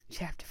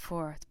Chapter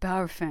 4. The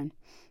Bellerophon.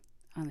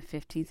 On the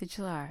 15th of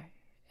July,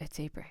 at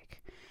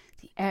daybreak,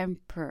 the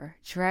Emperor,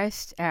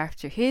 dressed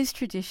after his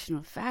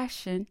traditional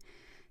fashion,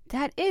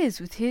 that is,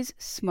 with his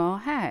small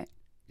hat,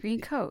 green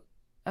coat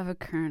of a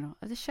colonel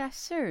of the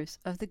chasseurs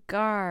of the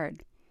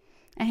guard,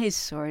 and his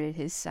sword at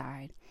his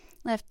side,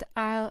 left the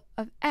Isle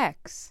of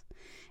Aix,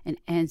 and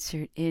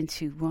entered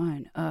into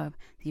one of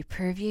the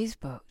Epervier's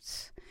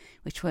boats,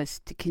 which was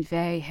to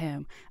convey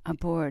him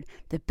aboard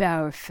the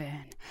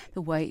Bellerophon.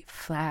 The white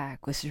flag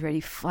was already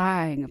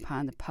flying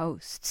upon the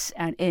posts,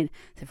 and in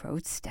the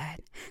roadstead,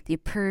 the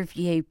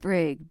Epervier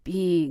brig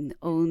being the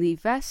only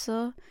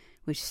vessel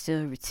which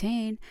still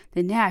retained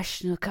the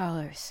national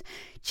colors.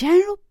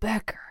 General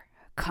Becker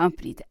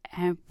accompanied the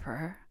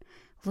Emperor,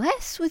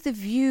 less with a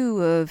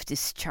view of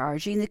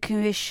discharging the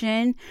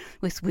commission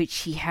with which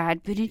he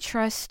had been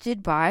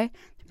entrusted by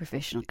the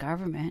provisional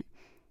government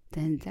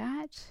than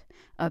that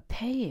of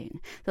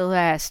paying the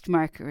last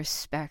mark of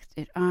respect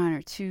and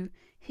honor to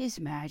His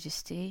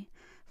Majesty,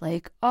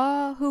 like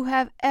all who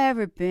have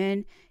ever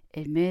been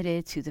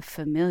admitted to the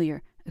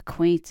familiar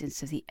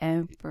acquaintance of the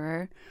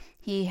Emperor.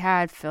 He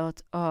had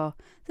felt all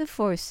the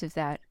force of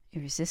that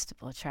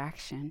irresistible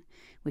attraction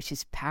which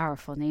his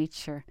powerful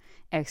nature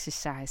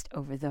exercised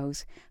over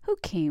those who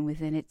came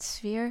within its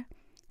sphere.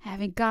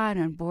 Having gone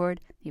on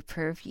board the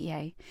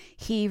Epervier,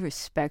 he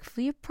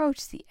respectfully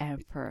approached the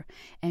Emperor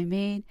and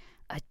made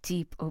a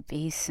deep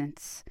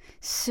obeisance.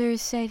 "Sir,"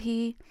 said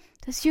he,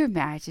 "does your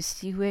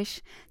Majesty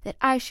wish that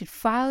I should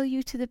follow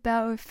you to the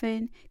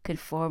Bellerophon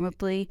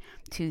conformably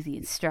to the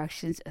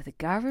instructions of the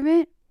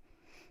government?"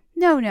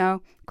 "No,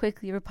 no,"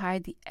 quickly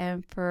replied the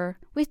Emperor,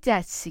 with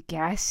that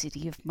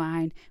sagacity of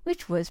mind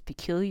which was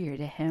peculiar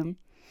to him.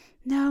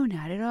 "No,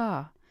 not at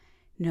all.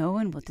 No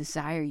one will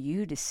desire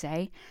you to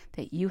say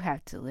that you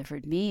have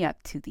delivered me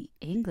up to the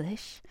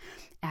English,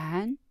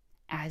 and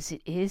as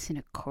it is in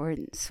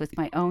accordance with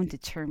my own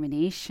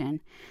determination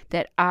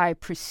that I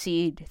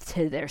proceed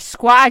to their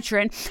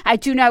squadron, I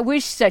do not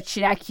wish such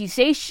an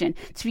accusation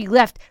to be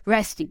left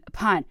resting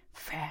upon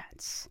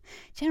France."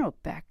 General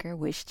Becker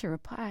wished to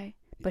reply,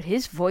 but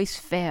his voice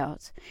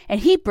failed,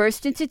 and he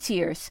burst into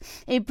tears.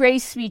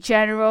 "Embrace me,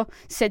 General,"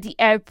 said the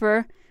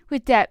Emperor,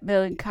 with that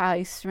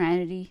melancholy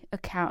serenity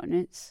of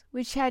countenance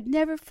which had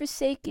never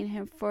forsaken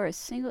him for a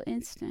single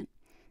instant.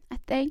 "I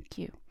thank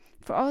you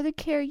for all the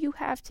care you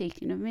have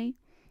taken of me.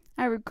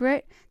 I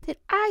regret that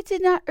I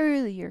did not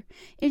earlier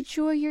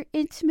enjoy your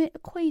intimate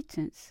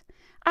acquaintance.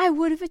 I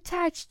would have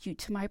attached you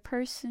to my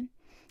person.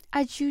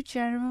 Adieu,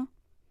 General.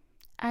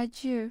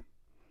 Adieu."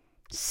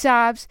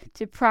 Sobs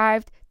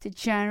deprived the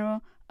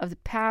General of the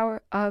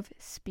power of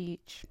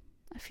speech.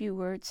 A few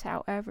words,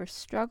 however,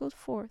 struggled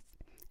forth,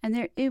 and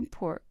their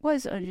import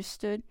was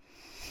understood.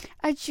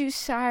 "Adieu,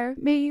 sire.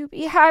 May you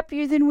be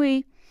happier than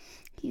we."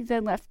 He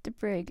then left the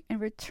brig and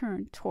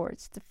returned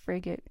towards the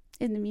frigate.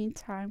 In the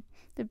meantime,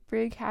 the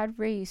brig had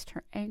raised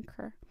her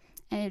anchor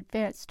and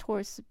advanced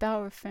towards the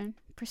Bellerophon,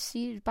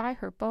 preceded by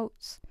her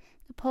boats.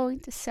 Napoleon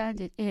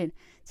descended in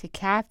to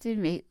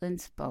Captain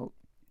Maitland's boat,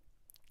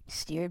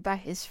 steered by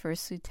his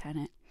first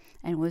lieutenant,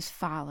 and was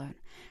followed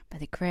by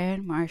the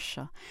Grand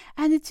Marshal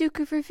and the Duke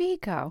of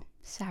Rovigo,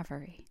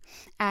 Savory.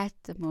 At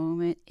the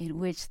moment in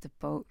which the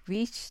boat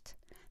reached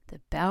the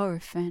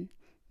Bellerophon,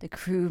 the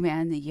crew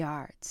manned the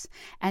yards,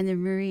 and the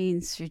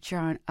marines were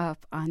drawn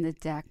up on the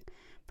deck,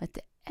 but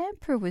the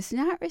Emperor was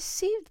not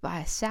received by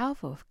a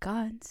salvo of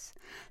guns.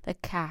 The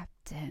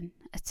captain,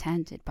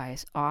 attended by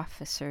his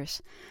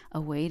officers,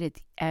 awaited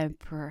the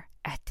Emperor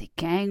at the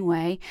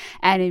gangway,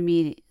 and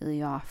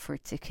immediately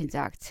offered to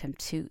conduct him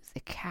to the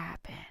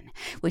cabin,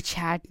 which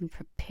had been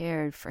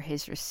prepared for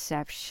his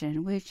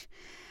reception, with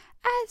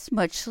as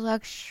much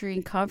luxury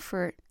and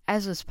comfort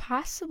as was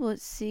possible at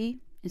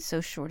sea in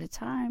so short a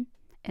time,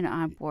 and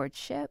on board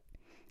ship.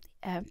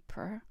 The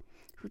Emperor,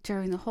 who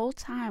during the whole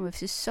time of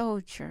his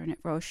sojourn at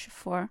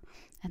Rochefort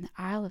and the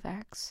Isle of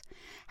Aix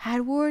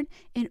had worn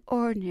an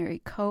ordinary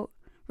coat,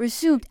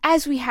 resumed,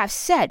 as we have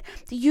said,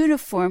 the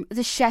uniform of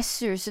the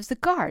chasseurs of the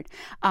guard.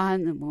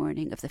 On the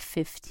morning of the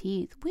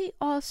 15th, we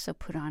also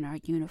put on our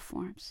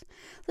uniforms.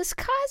 Las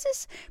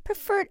Casas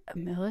preferred a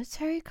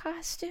military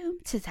costume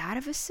to that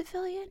of a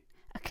civilian,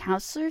 a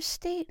councillor of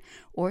state,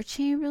 or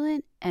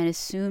chamberlain, and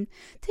assumed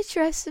the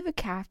dress of a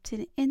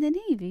captain in the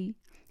navy.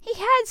 He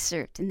had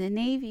served in the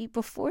Navy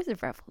before the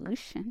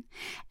Revolution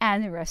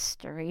and the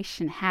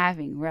Restoration,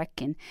 having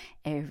reckoned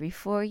every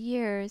 4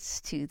 years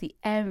to the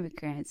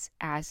emigrants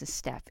as a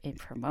step in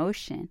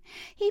promotion.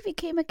 He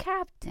became a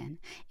captain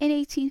in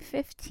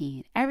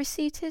 1815 and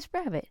received his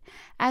brevet,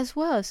 as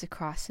well as the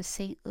Cross of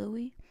St.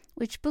 Louis,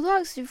 which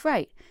belongs of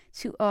right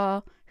to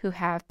all who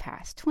have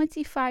passed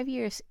 25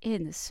 years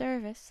in the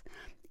service.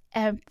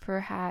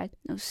 Emperor had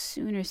no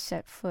sooner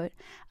set foot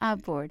on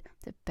board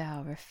the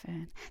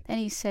Bellerophon than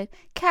he said,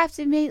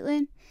 "Captain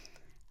Maitland,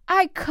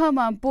 I come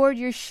on board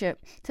your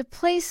ship to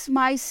place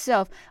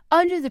myself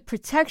under the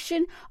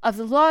protection of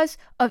the laws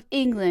of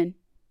England."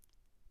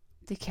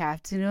 The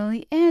captain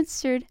only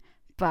answered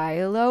by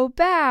a low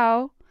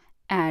bow,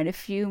 and a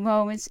few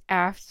moments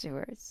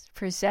afterwards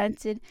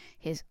presented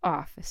his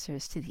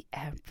officers to the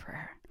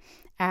emperor.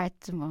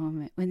 At the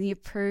moment when the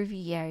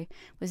Epervier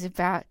was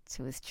about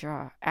to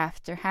withdraw,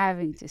 after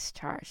having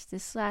discharged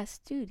this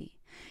last duty,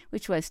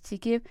 which was to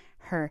give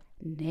her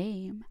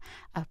name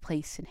a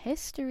place in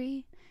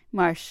history,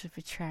 Marshal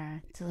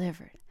Bertrand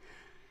delivered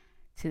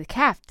to the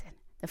captain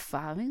the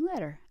following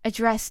letter,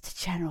 addressed to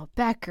General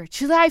Becker,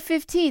 July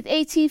 15th,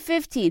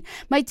 1815.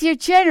 My dear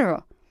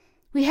General,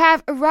 we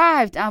have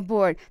arrived on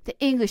board the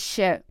English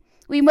ship.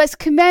 We must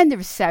commend the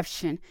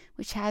reception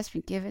which has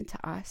been given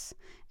to us,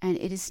 and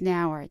it is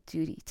now our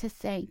duty to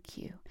thank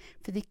you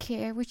for the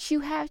care which you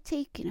have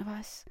taken of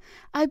us.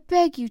 I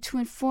beg you to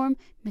inform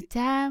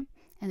Madame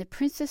and the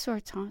Princess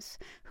Hortense,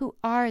 who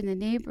are in the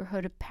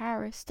neighborhood of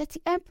Paris, that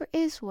the Emperor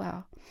is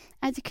well,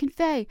 and to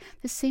convey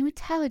the same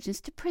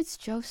intelligence to Prince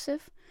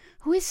Joseph,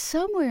 who is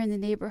somewhere in the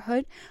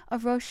neighborhood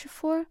of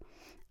Rochefort.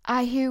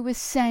 I herewith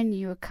send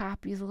you a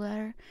copy of the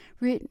letter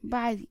written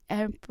by the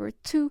Emperor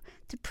to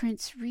the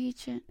Prince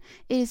Regent.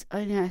 It is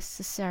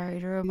unnecessary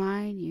to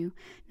remind you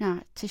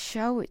not to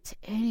show it to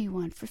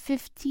anyone for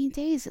 15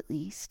 days at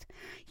least.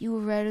 You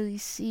will readily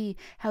see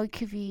how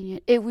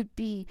inconvenient it would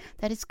be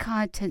that its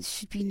contents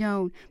should be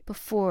known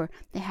before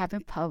they have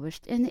been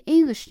published in the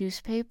English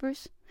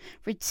newspapers.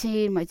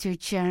 Retain, my dear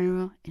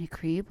General, an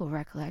agreeable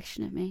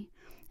recollection of me,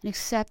 and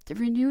accept the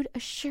renewed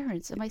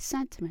assurance of my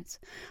sentiments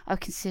of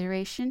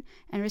consideration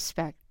and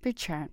respect, Bertrand.